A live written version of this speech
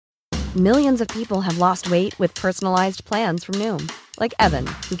Millions of people have lost weight with personalized plans from Noom. Like Evan,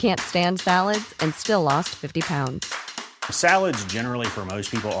 who can't stand salads and still lost 50 pounds. Salads generally for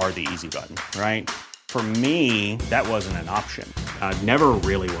most people are the easy button, right? For me, that wasn't an option. I never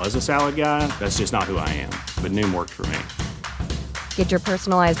really was a salad guy. That's just not who I am. But Noom worked for me. Get your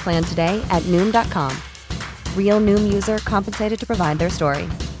personalized plan today at Noom.com. Real Noom user compensated to provide their story.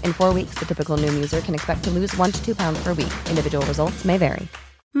 In 4 weeks, the typical Noom user can expect to lose 1 to 2 pounds per week. Individual results may vary.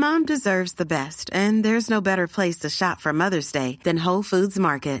 Mom deserves the best, and there's no better place to shop for Mother's Day than Whole Foods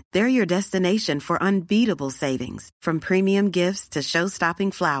Market. They're your destination for unbeatable savings, from premium gifts to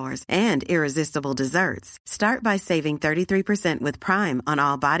show-stopping flowers and irresistible desserts. Start by saving 33% with Prime on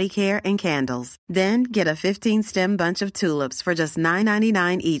all body care and candles. Then get a 15-stem bunch of tulips for just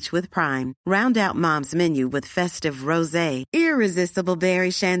 $9.99 each with Prime. Round out Mom's menu with festive rosé, irresistible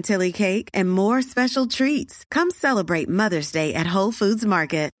berry chantilly cake, and more special treats. Come celebrate Mother's Day at Whole Foods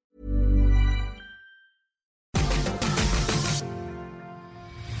Market.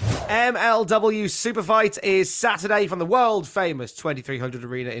 MLW Superfight is Saturday from the world-famous 2300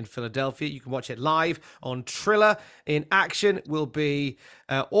 Arena in Philadelphia. You can watch it live on Triller. In action will be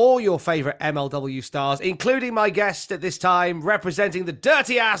all your favourite MLW stars, including my guest at this time, representing the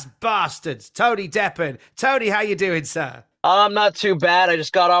dirty-ass bastards, Tony Deppen. Tony, how you doing, sir? I'm not too bad. I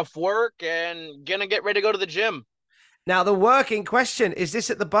just got off work and gonna get ready to go to the gym. Now, the work in question, is this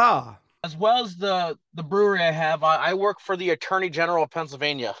at the bar? As well as the brewery I have, I work for the Attorney General of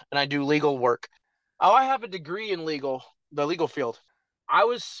Pennsylvania, and I do legal work. Oh, I have a degree in the legal field. I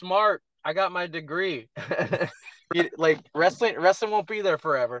was smart. I got my degree. Like wrestling won't be there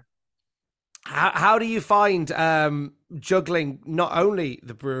forever. How do you find juggling not only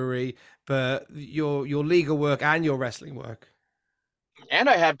the brewery, but your legal work and your wrestling work? And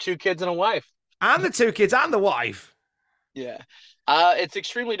I have 2 kids and a wife. And the 2 kids and the wife. Yeah. It's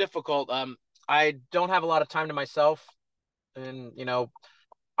extremely difficult. I don't have a lot of time to myself, and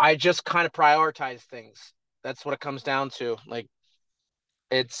I just kind of prioritize things. That's what it comes down to. Like,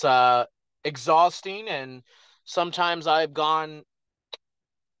 it's exhausting, and sometimes I've gone,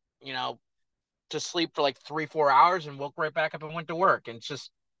 to sleep for like 3-4 hours and woke right back up and went to work. And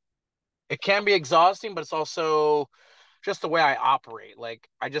it can be exhausting, but it's also just the way I operate. Like,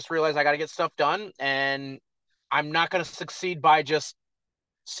 I just realized I got to get stuff done, and I'm not going to succeed by just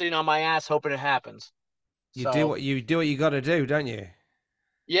sitting on my ass hoping it happens. You do what you got to do, don't you?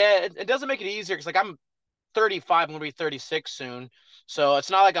 Yeah, it doesn't make it easier because, like, I'm 35, I'm going to be 36 soon. So it's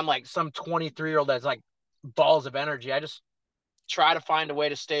not like I'm like some 23-year-old that's like balls of energy. I just try to find a way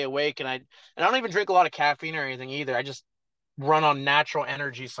to stay awake, and I don't even drink a lot of caffeine or anything either. I just run on natural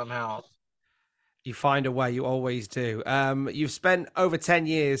energy somehow. You find a way, you always do. You've spent over 10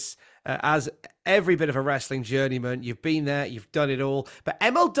 years as every bit of a wrestling journeyman. You've been there, you've done it all. But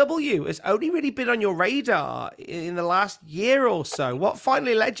MLW has only really been on your radar in the last year or so. What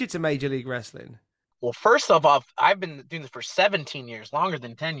finally led you to Major League Wrestling? Well, first off, I've been doing this for 17 years, longer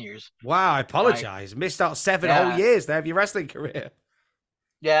than 10 years. Wow, I apologize. Missed out 7 whole years there of your wrestling career.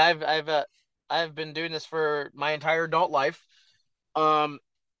 Yeah, I've been doing this for my entire adult life.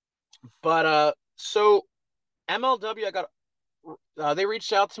 So MLW, they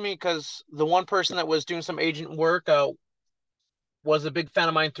reached out to me because the one person that was doing some agent work was a big fan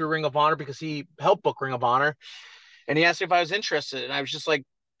of mine through Ring of Honor because he helped book Ring of Honor, and he asked me if I was interested, and I was just like,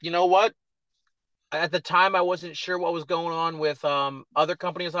 you know what? At the time, I wasn't sure what was going on with other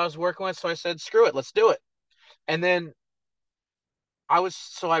companies I was working with, so I said, screw it, let's do it. And then I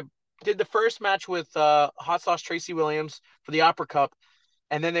did the first match with Hot Sauce Tracy Williams for the Opera Cup.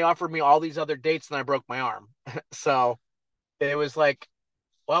 And then they offered me all these other dates, and I broke my arm. So it was like,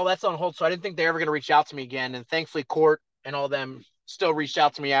 well, that's on hold. So I didn't think they were ever going to reach out to me again. And thankfully, Court and all them still reached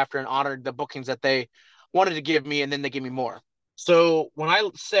out to me after and honored the bookings that they wanted to give me, and then they gave me more. So when I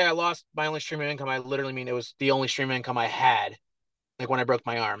say I lost my only stream of income, I literally mean it was the only stream of income I had, like when I broke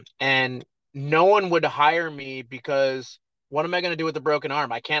my arm. And no one would hire me because what am I going to do with the broken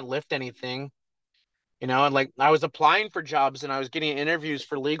arm? I can't lift anything. And like I was applying for jobs and I was getting interviews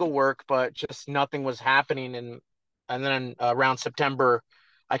for legal work, but just nothing was happening. And then around September,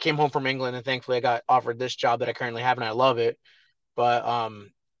 I came home from England, and thankfully I got offered this job that I currently have, and I love it. But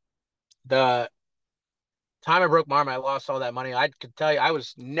the time I broke my arm, I lost all that money. I could tell you, I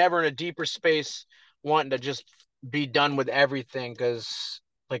was never in a deeper space wanting to just be done with everything because,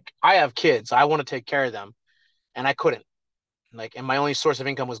 like, I have kids. I want to take care of them, and I couldn't. And my only source of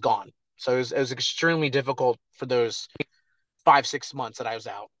income was gone. So it was extremely difficult for those 5-6 months that I was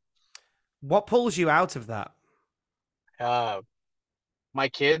out. What pulls you out of that? My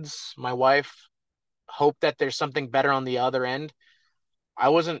kids, my wife, hope that there's something better on the other end. I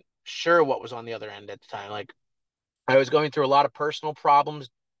wasn't sure what was on the other end at the time. Like I was going through a lot of personal problems.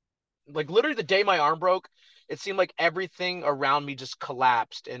 Like literally the day my arm broke, it seemed like everything around me just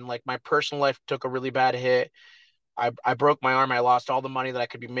collapsed, and like my personal life took a really bad hit. I broke my arm. I lost all the money that I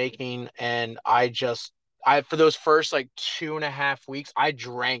could be making, and I for those first like 2.5 weeks, I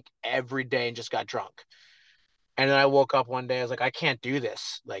drank every day and just got drunk. And then I woke up one day, I was like, I can't do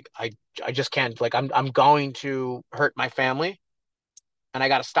this. Like I just can't. Like I'm going to hurt my family, and I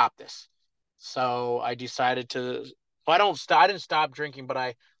got to stop this. So I decided to. Well, I didn't stop drinking, but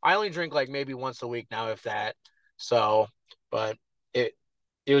I only drink like maybe once a week now, if that. So, but it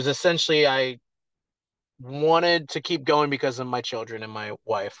it was essentially I wanted to keep going because of my children and my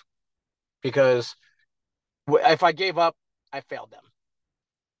wife. Because if I gave up, I failed them.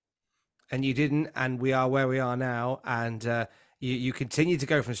 And you didn't, and we are where we are now. And you continue to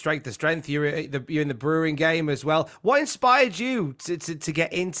go from strength to strength. You're in the brewing game as well. What inspired you to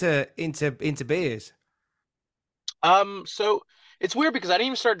get into beers? So it's weird because I didn't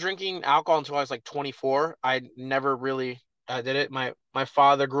even start drinking alcohol until I was like 24. I never really did it. My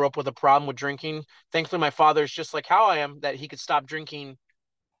father grew up with a problem with drinking. Thankfully, my father is just like how I am, that he could stop drinking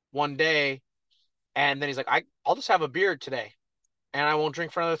one day, and then he's like, I'll just have a beer today, and I won't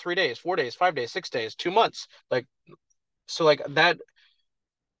drink for another 3 days, 4 days, 5 days, 6 days, 2 months. Like so, like that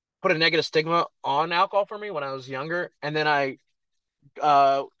put a negative stigma on alcohol for me when I was younger, and then I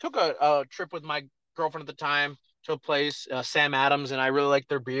took a trip with my girlfriend at the time to a place, Sam Adams, and I really liked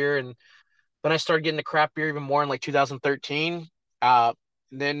their beer. And then I started getting the craft beer even more in like 2013.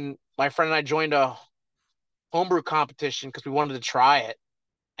 Then my friend and I joined a homebrew competition because we wanted to try it,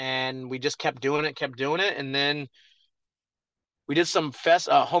 and we just kept doing it, and then we did some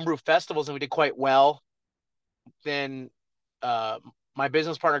homebrew festivals, and we did quite well. Then uh, my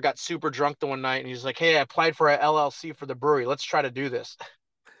business partner got super drunk the one night, and he's like, "Hey, I applied for a LLC for the brewery. Let's try to do this."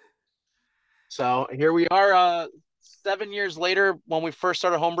 So here we are, 7 years later. When we first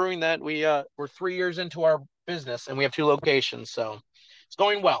started homebrewing, that we're 3 years into our business, and we have two locations. So it's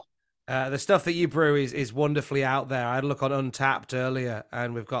going well. The stuff that you brew is wonderfully out there. I had a look on Untapped earlier,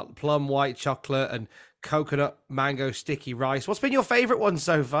 and we've got plum white chocolate and coconut mango sticky rice. What's been your favorite one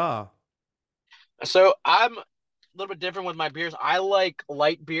so far? So I'm a little bit different with my beers. I like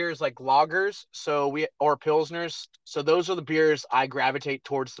light beers like lagers, or pilsners. So those are the beers I gravitate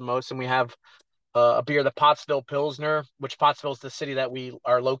towards the most. And we have a beer, the Pottsville Pilsner, which Pottsville is the city that we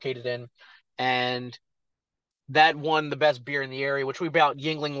are located in, and that won the best beer in the area. Which we beat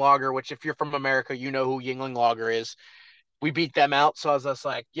Yingling Lager, which if you're from America, you know who Yingling Lager is. We beat them out, so I was just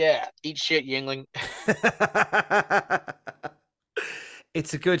like, yeah, eat shit, Yingling.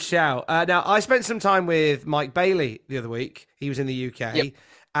 It's a good shout. Now, I spent some time with Mike Bailey the other week. He was in the Yep. UK,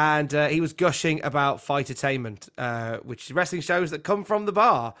 and he was gushing about Fightertainment, which is wrestling shows that come from the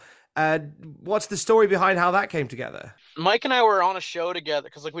bar. What's the story behind how that came together? Mike and I were on a show together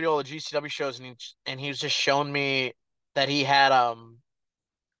because like we do all the GCW shows, and he was just showing me that he had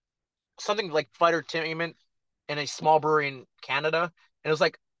something like fighter entertainment in a small brewery in Canada, and it was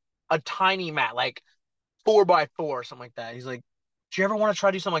like a tiny mat, like 4x4 or something like that. He's like, "Do you ever want to try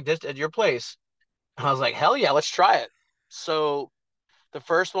to do something like this at your place?" And I was like, "Hell yeah, let's try it." So the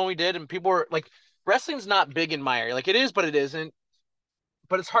first one we did, and people were like, "Wrestling's not big in my area. Like it is, but it isn't.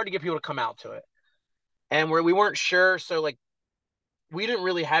 But it's hard to get people to come out to it." And we weren't sure, so like we didn't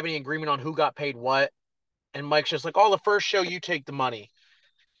really have any agreement on who got paid what. And Mike's just like, "Oh, the first show you take the money."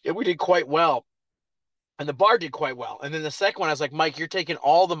 Yeah, we did quite well, and the bar did quite well. And then the second one, I was like, "Mike, you're taking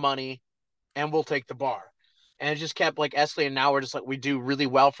all the money, and we'll take the bar." And it just kept like escalating. Now we're just like we do really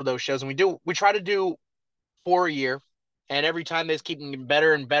well for those shows, and we try to do 4 a year, and every time they just keep getting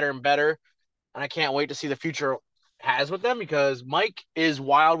better and better and better. And I can't wait to see the future has with them because Mike is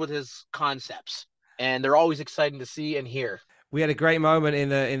wild with his concepts, and they're always exciting to see and hear. We had a great moment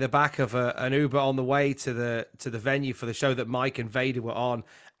in the back of an Uber on the way to the venue for the show that Mike and Vader were on,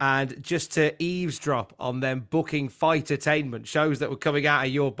 and just to eavesdrop on them booking Fightertainment shows that were coming out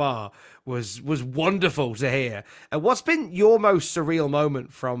of your bar was wonderful to hear. And what's been your most surreal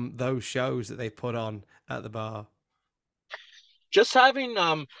moment from those shows that they put on at the bar? Just having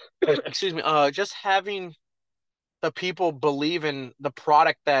excuse me, just having the people believe in the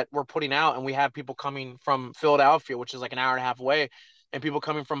product that we're putting out, and we have people coming from Philadelphia, which is like an hour and a half away, and people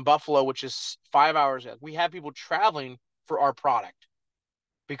coming from Buffalo, which is 5 hours. We have people traveling for our product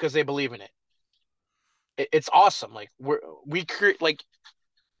because they believe in it. It's awesome. Like we create like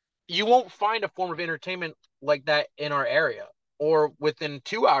you won't find a form of entertainment like that in our area or within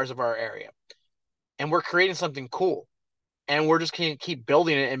 2 hours of our area, and we're creating something cool, and we're just going to keep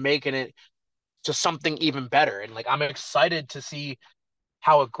building it and making it to something even better. And like I'm excited to see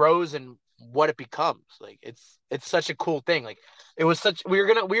how it grows and what it becomes. Like it's such a cool thing. Like it was such we were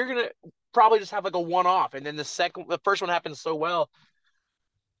gonna probably just have like a one off, and then the first one happened so well.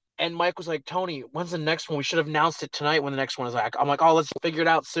 And Mike was like, Tony, when's the next one? We should have announced it tonight when the next one is like. I'm like, oh, let's figure it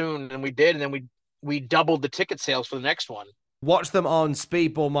out soon. And we did, and then we doubled the ticket sales for the next one. Watch them on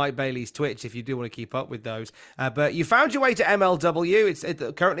Speedball Mike Bailey's Twitch if you do want to keep up with those. But you found your way to MLW. It's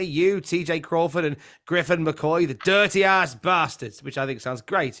currently you, TJ Crawford, and Griffin McCoy, the dirty ass bastards, which I think sounds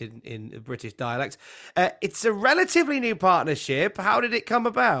great in British dialect. It's a relatively new partnership. How did it come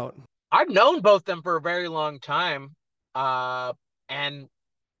about? I've known both them for a very long time, and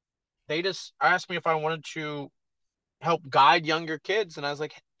they just asked me if I wanted to help guide younger kids, and I was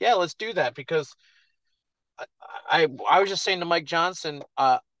like, yeah, let's do that, because I was just saying to Mike Johnson,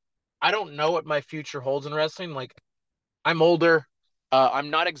 I don't know what my future holds in wrestling. Like, I'm older.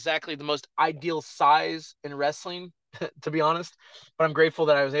 I'm not exactly the most ideal size in wrestling, to be honest, but I'm grateful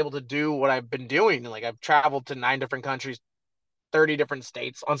that I was able to do what I've been doing. Like, I've traveled to 9 different countries, 30 different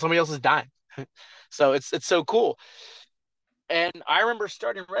states on somebody else's dime. So it's so cool. And I remember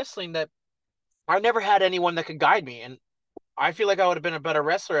starting wrestling that I never had anyone that could guide me. And I feel like I would have been a better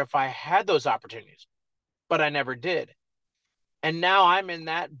wrestler if I had those opportunities, but I never did. And now I'm in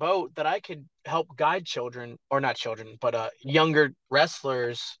that boat that I could help guide children, or not children, but younger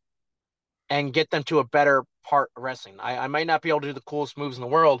wrestlers, and get them to a better part of wrestling. I might not be able to do the coolest moves in the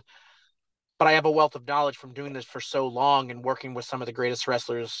world, but I have a wealth of knowledge from doing this for so long and working with some of the greatest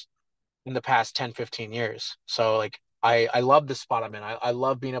wrestlers in the past 10, 15 years. So like, I love this spot I'm in. I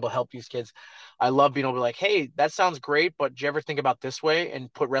love being able to help these kids. I love being able to be like, hey, that sounds great, but do you ever think about this way,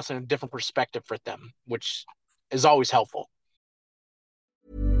 and put wrestling in a different perspective for them, which is always helpful.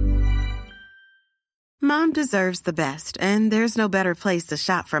 Mom deserves the best, and there's no better place to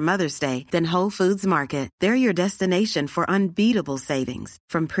shop for Mother's Day than Whole Foods Market. They're your destination for unbeatable savings,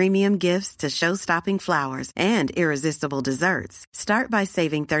 from premium gifts to show-stopping flowers and irresistible desserts. Start by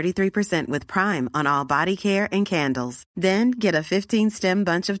saving 33% with Prime on all body care and candles. Then get a 15-stem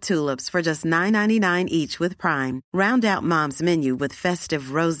bunch of tulips for just $9.99 each with Prime. Round out Mom's menu with festive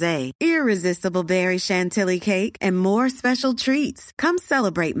rosé, irresistible berry chantilly cake, and more special treats. Come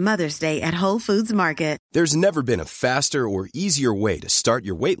celebrate Mother's Day at Whole Foods Market. There's never been a faster or easier way to start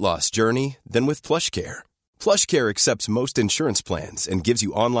your weight loss journey than with PlushCare. PlushCare accepts most insurance plans and gives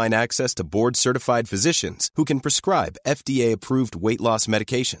you online access to board-certified physicians who can prescribe FDA-approved weight loss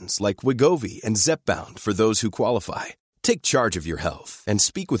medications like Wegovy and Zepbound for those who qualify. Take charge of your health and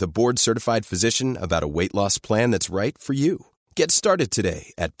speak with a board-certified physician about a weight loss plan that's right for you. Get started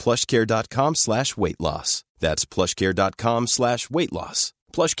today at plushcare.com/weight loss. That's plushcare.com/weight loss.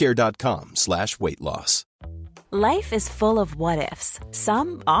 plushcare.com/weight loss. Life is full of what-ifs.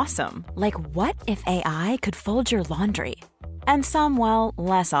 Some awesome, like what if AI could fold your laundry? And some, well,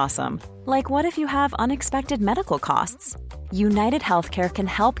 less awesome, like what if you have unexpected medical costs? United Healthcare can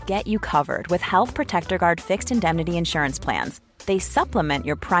help get you covered with Health Protector Guard fixed indemnity insurance plans. They supplement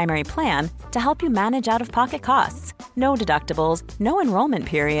your primary plan to help you manage out-of-pocket costs. No deductibles, no enrollment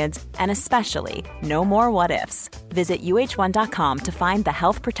periods, and especially no more what-ifs. Visit uh1.com to find the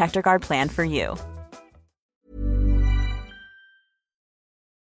Health Protector Guard plan for you.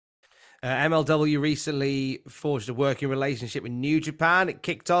 MLW recently forged a working relationship with New Japan. It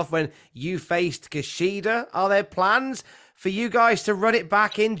kicked off when you faced Kushida. Are there plans for you guys to run it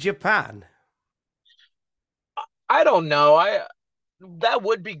back in Japan? I don't know. That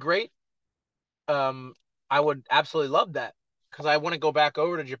would be great. I would absolutely love that, because I want to go back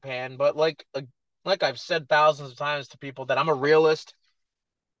over to Japan. But like I've said thousands of times to people, that I'm a realist,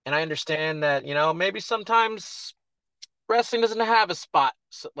 and I understand that, maybe sometimes wrestling doesn't have a spot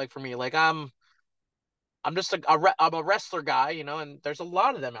like for me. Like I'm just I'm a wrestler guy, and there's a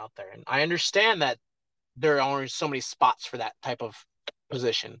lot of them out there, and I understand that there are only so many spots for that type of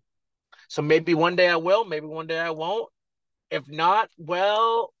position. So maybe one day I will, maybe one day I won't. If not,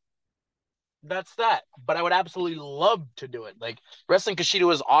 well, that's that. But I would absolutely love to do it. Like, wrestling Kushida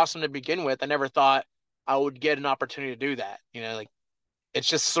was awesome to begin with. I never thought I would get an opportunity to do that. Like, it's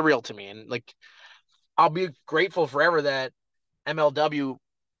just surreal to me. And like, I'll be grateful forever that MLW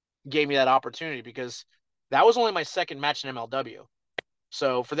gave me that opportunity, because that was only my second match in MLW.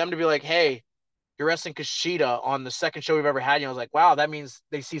 So for them to be like, hey, you're wrestling Kushida on the second show we've ever had, I was like, wow, that means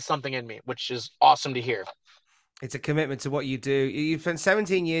they see something in me, which is awesome to hear. It's a commitment to what you do. You've spent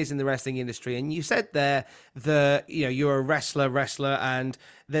 17 years in the wrestling industry, and you said there that you're a wrestler, and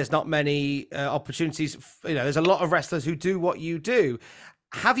there's not many opportunities. There's a lot of wrestlers who do what you do.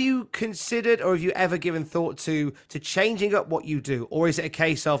 Have you considered, or have you ever given thought to changing up what you do, or is it a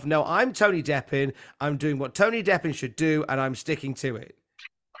case of, no, I'm Tony Deppen, I'm doing what Tony Deppen should do, and I'm sticking to it?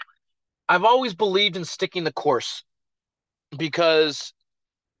 I've always believed in sticking the course, because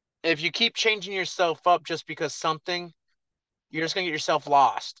if you keep changing yourself up just because something, you're just going to get yourself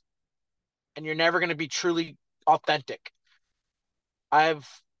lost, and you're never going to be truly authentic. I've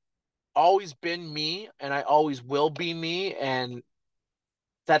always been me, and I always will be me, and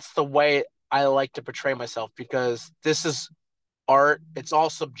that's the way I like to portray myself, because this is art. It's all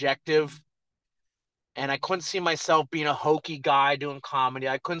subjective, and I couldn't see myself being a hokey guy doing comedy.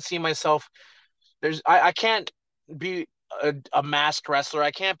 I couldn't see myself. I can't be a masked wrestler.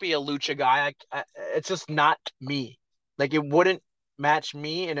 I can't be a lucha guy. It's just not me. Like, it wouldn't match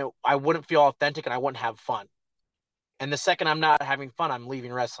me, and I wouldn't feel authentic, and I wouldn't have fun. And the second I'm not having fun, I'm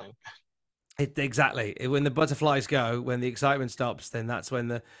leaving wrestling. Exactly. When the butterflies go, when the excitement stops, then that's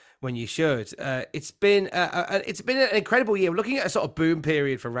when you should. It's been an incredible year. We're looking at a sort of boom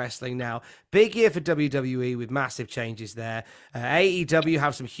period for wrestling now. Big year for WWE with massive changes there. AEW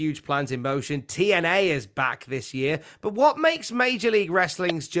have some huge plans in motion. TNA is back this year. But what makes Major League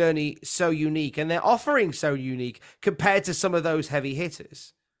Wrestling's journey so unique and their offering so unique compared to some of those heavy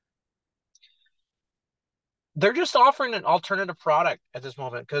hitters? They're just offering an alternative product at this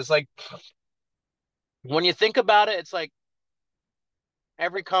moment, because, like, when you think about it, it's like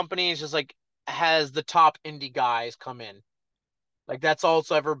every company is just like has the top indie guys come in. Like, that's all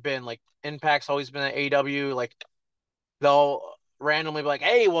it's ever been. Like, Impact's always been at AW. Like, they'll randomly be like,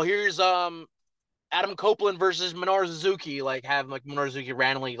 "Hey, well, here's Adam Copeland versus Minoru Suzuki." Like, have like Minoru Suzuki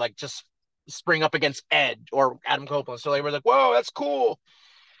randomly like just spring up against Ed or Adam Copeland. So they were like, "Whoa, that's cool!"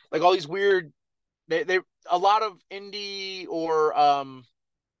 Like, all these weird. They a lot of indie or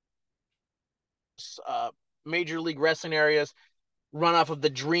major league wrestling areas run off of the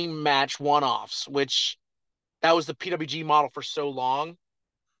dream match one-offs, which that was the PWG model for so long.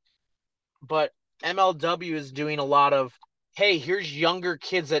 But MLW is doing a lot of, hey, here's younger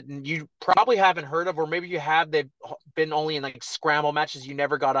kids that you probably haven't heard of, or maybe you have. They've been only in like scramble matches. You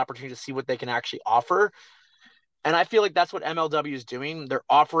never got opportunity to see what they can actually offer. And I feel like that's what MLW is doing. They're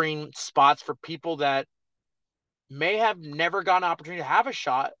offering spots for people that may have never got an opportunity to have a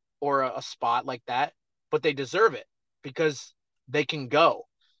shot or a spot like that, but they deserve it because they can go,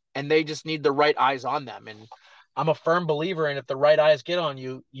 and they just need the right eyes on them. And I'm a firm believer in, if the right eyes get on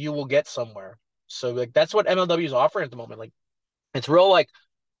you, you will get somewhere. So like, that's what MLW is offering at the moment. Like, it's real, like,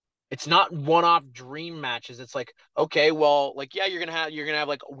 it's not one-off dream matches. It's like, okay, well, like, yeah, you're gonna have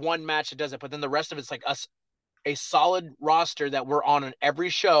like one match that does it, but then the rest of it's like us, a solid roster that we're on every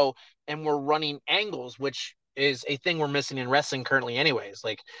show, and we're running angles, which is a thing we're missing in wrestling currently anyways.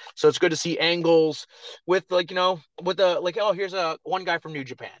 Like, so it's good to see angles with, like, with a, like, oh, here's a one guy from New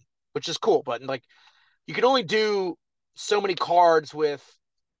Japan, which is cool. But like, you can only do so many cards with,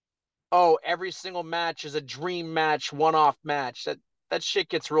 oh, every single match is a dream match, one-off match. That shit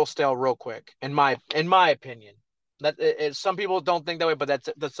gets real stale real quick, in my opinion. Some people don't think that way, but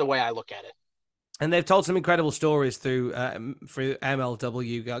that's the way I look at it. And they've told some incredible stories through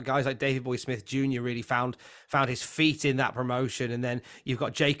MLW. Guys like David Boy Smith Jr. really found his feet in that promotion. And then you've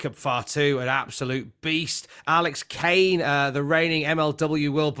got Jacob Fatu, an absolute beast. Alex Kane, the reigning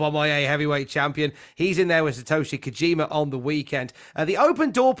MLW World Bomoye heavyweight champion. He's in there with Satoshi Kojima on the weekend. The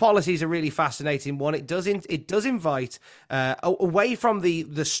open door policy is a really fascinating one. It does invite, away from the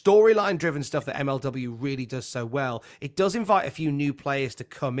storyline driven stuff that MLW really does so well, it does invite a few new players to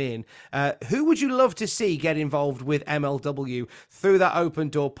come in. Who would you love to see get involved with MLW through that open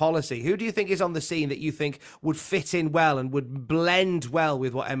door policy? Who do you think is on the scene that you think would fit in well and would blend well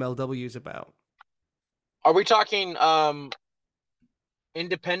with what MLW is about? Are we talking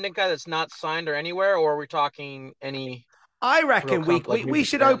independent guy that's not signed or anywhere, or are we talking any? I reckon we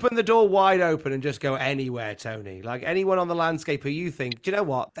should open the door wide open and just go anywhere, Tony. Like, anyone on the landscape who you think, do you know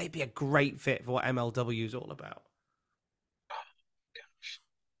what? They'd be a great fit for what MLW is all about.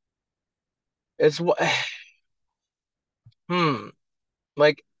 It's what,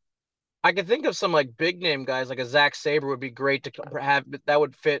 like, I could think of some like big name guys, like a Zack Sabre would be great to have. That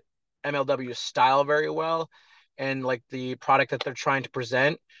would fit MLW's style very well, and like the product that they're trying to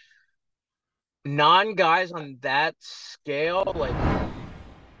present. Non guys on that scale, like,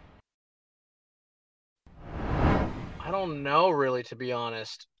 I don't know really, to be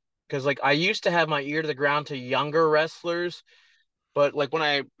honest, because like I used to have my ear to the ground to younger wrestlers. But like, when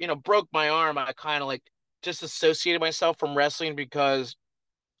I, broke my arm, I kind of like just associated myself from wrestling, because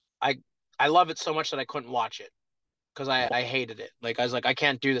I I love it so much that I couldn't watch it, because I hated it. Like, I was like, I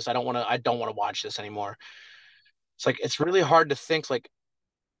can't do this. I don't want to watch this anymore. It's like, it's really hard to think, like,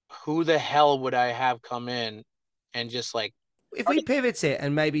 who the hell would I have come in and just like, if we pivot it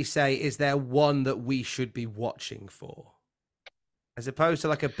and maybe say, is there one that we should be watching for? As opposed to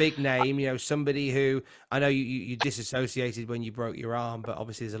like a big name, somebody who I know you disassociated when you broke your arm, but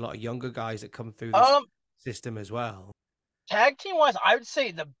obviously there's a lot of younger guys that come through this Um, system as well. Tag team wise, I would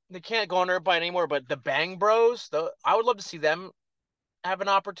say they can't go on everybody anymore, but the Bang Bros, I would love to see them have an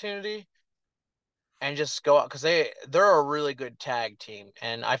opportunity and just go out because they're a really good tag team,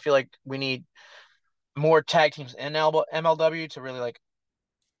 and I feel like we need more tag teams in MLW to really like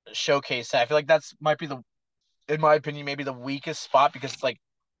showcase that. I feel like that's might be in my opinion, maybe the weakest spot because it's like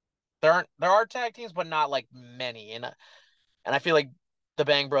there are tag teams, but not like many, and I feel like the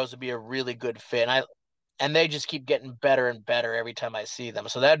Bang Bros would be a really good fit, and they just keep getting better and better every time I see them.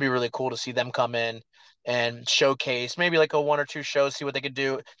 So that'd be really cool to see them come in and showcase maybe like a one or two shows, see what they could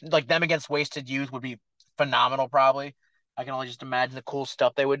do. Like them against Wasted Youth would be phenomenal, probably. I can only just imagine the cool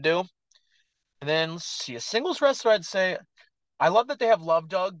stuff they would do. And then let's see, a singles wrestler, I'd say I love that they have Love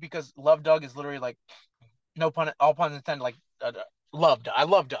Doug because Love Doug is literally like no pun, all pun intended, like love. I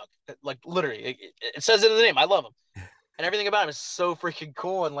love Doug. Like literally, it says it in the name. I love him, and everything about him is so freaking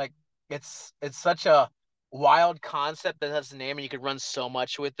cool. And like, it's such a wild concept that has a name, and you could run so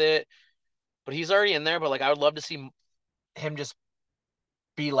much with it. But he's already in there. But like, I would love to see him just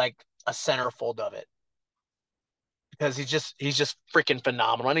be like a centerfold of it because he's just freaking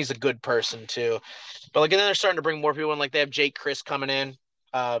phenomenal, and he's a good person too. But like, and then they're starting to bring more people in. Like they have Jake Chris coming in.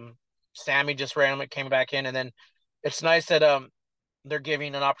 Sammy just randomly came back in, and then it's nice that they're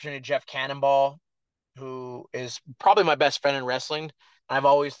giving an opportunity to Jeff Cannonball, who is probably my best friend in wrestling. I've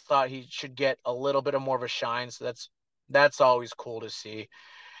always thought he should get a little bit of more of a shine, so that's always cool to see.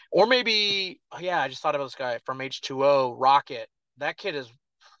 Or maybe, yeah, I just thought about this guy from H2O, Rocket. That kid is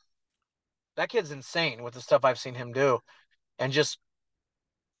that kid's insane with the stuff I've seen him do, and just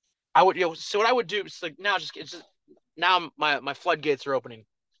I would, so what I would do is like now it's just now my floodgates are opening.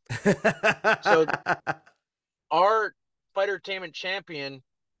 So our fighter entertainment champion,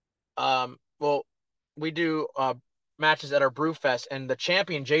 well, we do matches at our Brewfest, and the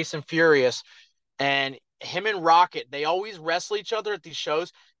champion Jason Furious and him and Rocket, they always wrestle each other at these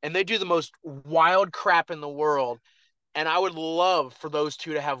shows, and they do the most wild crap in the world. And I would love for those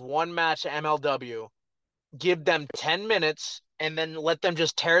two to have one match at MLW, give them 10 minutes, and then let them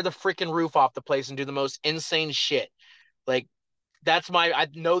just tear the freaking roof off the place and do the most insane shit. Like, I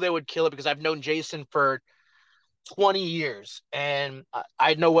know they would kill it because I've known Jason for 20 years, and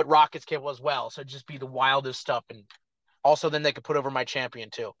I know what Rocket's capable as well. So just be the wildest stuff, and also then they could put over my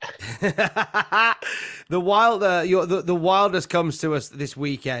champion too. The wildest comes to us this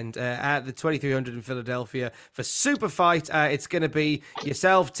weekend at the 2300 in Philadelphia for Superfight. It's going to be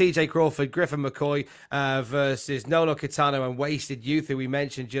yourself, TJ Crawford, Griffin McCoy versus Nolo Kitano and Wasted Youth, who we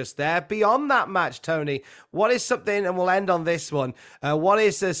mentioned just there. Beyond that match, Tony, what is something, and we'll end on this one, what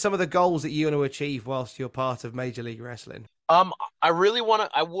is some of the goals that you want to achieve whilst you're part of Major League Wrestling? I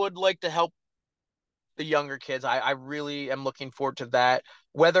would like to help the younger kids. I really am looking forward to that.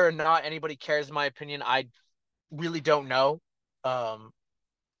 Whether or not anybody cares my opinion, I really don't know.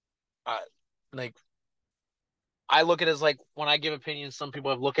 Like I look at it as like when I give opinions, some people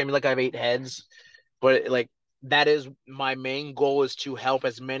have looked at me like I have 8 heads, but like that is my main goal, is to help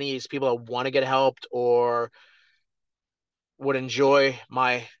as many as people that want to get helped or would enjoy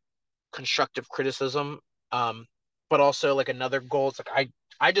my constructive criticism. But also like another goal, it's like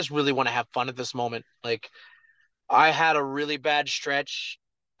I just really want to have fun at this moment. Like I had a really bad stretch,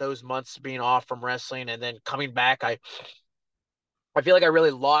 those months being off from wrestling, and then coming back, I feel like I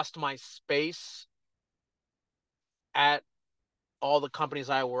really lost my space at all the companies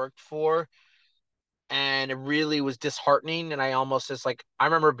I worked for, and it really was disheartening. And I almost just like I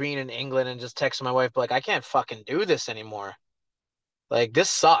remember being in England and just texting my wife like, I can't fucking do this anymore. Like this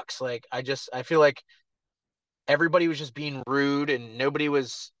sucks. Like I feel like everybody was just being rude, and nobody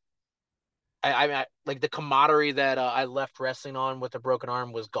was. I like the camaraderie that I left wrestling on with a broken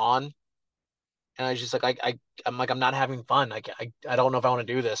arm was gone, and I was just like I'm like I'm not having fun. I don't know if I want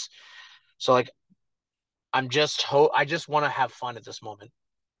to do this. So like I just want to have fun at this moment,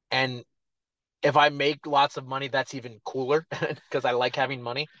 and if I make lots of money, that's even cooler because I like having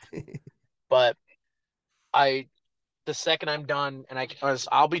money. But I the second I'm done, and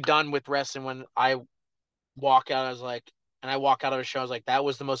I'll be done with wrestling when I walk out. I walk out of a show, I was like, that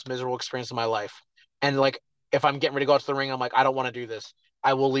was the most miserable experience of my life. And like, if I'm getting ready to go out to the ring, I'm like, I don't want to do this.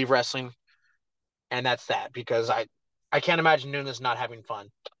 I will leave wrestling, and that's that, because I can't imagine doing this not having fun.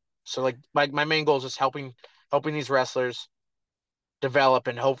 So like, my main goal is just helping these wrestlers develop,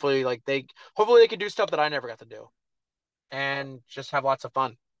 and hopefully they can do stuff that I never got to do, and just have lots of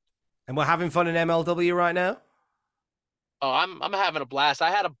fun. And we're having fun in MLW right now. Oh, I'm having a blast.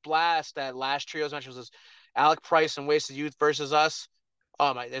 I had a blast at last trios match. Alec Price and Wasted Youth versus us.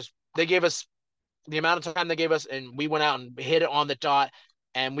 Oh my, they gave us the amount of time they gave us, and we went out and hit it on the dot,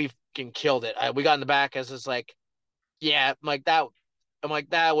 and we fucking killed it. We got in the back as it's like, yeah, like that. I'm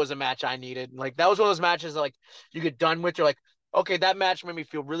like, that was a match I needed. Like, that was one of those matches that, like, you get done with, you're like, okay, that match made me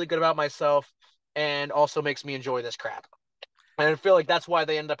feel really good about myself and also makes me enjoy this crap. And I feel like that's why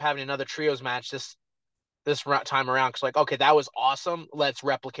they ended up having another trios match this time around. Because, like, okay, that was awesome. Let's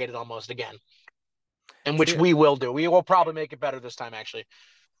replicate it almost again. And which we will do. We will probably make it better this time, actually.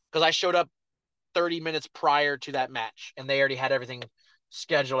 Because I showed up 30 minutes prior to that match, and they already had everything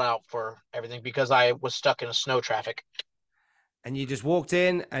scheduled out for everything because I was stuck in a snow traffic. And you just walked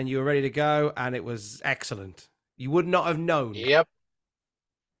in and you were ready to go, and it was excellent. You would not have known. Yep.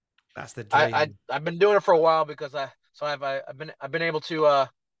 That's the dream. I've been doing it for a while because I've been able to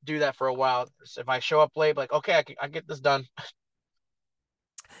do that for a while. So if I show up late, like, okay, I get this done.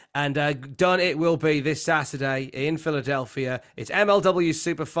 And done it will be this Saturday in Philadelphia. It's MLW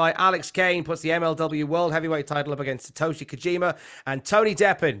Superfight. Alex Kane puts the MLW World Heavyweight title up against Satoshi Kojima. And Tony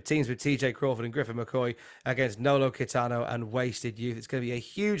Deppen teams with TJ Crawford and Griffin McCoy against Nolo Kitano and Wasted Youth. It's going to be a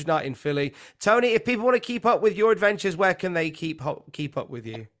huge night in Philly. Tony, if people want to keep up with your adventures, where can they keep up with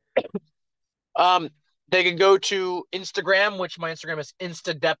you? They can go to Instagram, which my Instagram is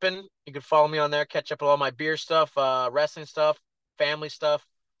InstaDeppen. You can follow me on there, catch up with all my beer stuff, wrestling stuff, family stuff.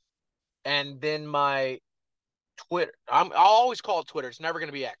 And then my Twitter, I'll always call it Twitter. It's never going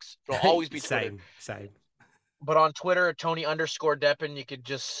to be X. It'll always be Twitter. Same. But on Twitter, Tony_Deppen, you could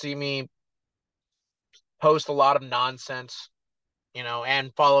just see me post a lot of nonsense,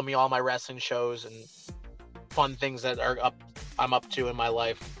 and follow me all my wrestling shows and fun things that I'm up to in my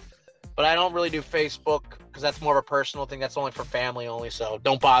life. But I don't really do Facebook because that's more of a personal thing. That's only for family only. So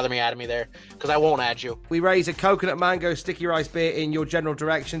don't bother me adding me there because I won't add you. We raise a coconut mango sticky rice beer in your general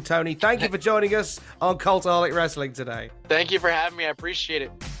direction. Tony, thank you for joining us on Cultaholic Wrestling today. Thank you for having me. I appreciate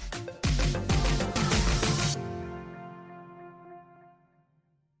it.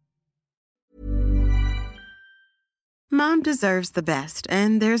 Mom deserves the best,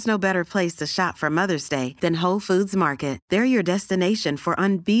 and there's no better place to shop for Mother's Day than Whole Foods Market. They're your destination for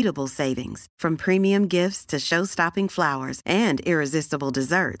unbeatable savings, from premium gifts to show-stopping flowers and irresistible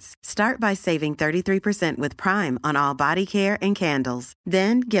desserts. Start by saving 33% with Prime on all body care and candles.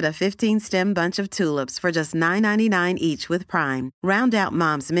 Then get a 15-stem bunch of tulips for just $9.99 each with Prime. Round out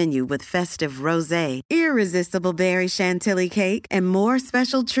Mom's menu with festive rosé, irresistible berry chantilly cake, and more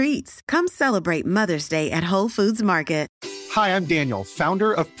special treats. Come celebrate Mother's Day at Whole Foods Market. Hi, I'm Daniel,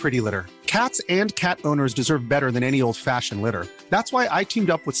 founder of Pretty Litter. Cats and cat owners deserve better than any old-fashioned litter. That's why I teamed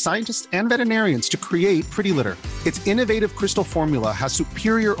up with scientists and veterinarians to create Pretty Litter. Its innovative crystal formula has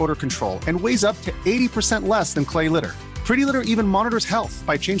superior odor control and weighs up to 80% less than clay litter. Pretty Litter even monitors health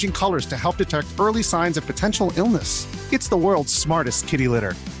by changing colors to help detect early signs of potential illness. It's the world's smartest kitty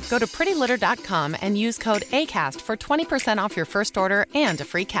litter. Go to prettylitter.com and use code ACAST for 20% off your first order and a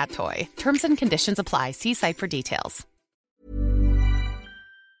free cat toy. Terms and conditions apply. See site for details.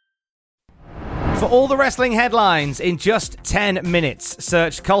 For all the wrestling headlines in just 10 minutes,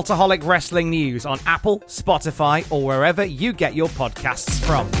 search Cultaholic Wrestling News on Apple, Spotify, or wherever you get your podcasts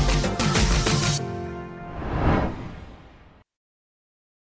from.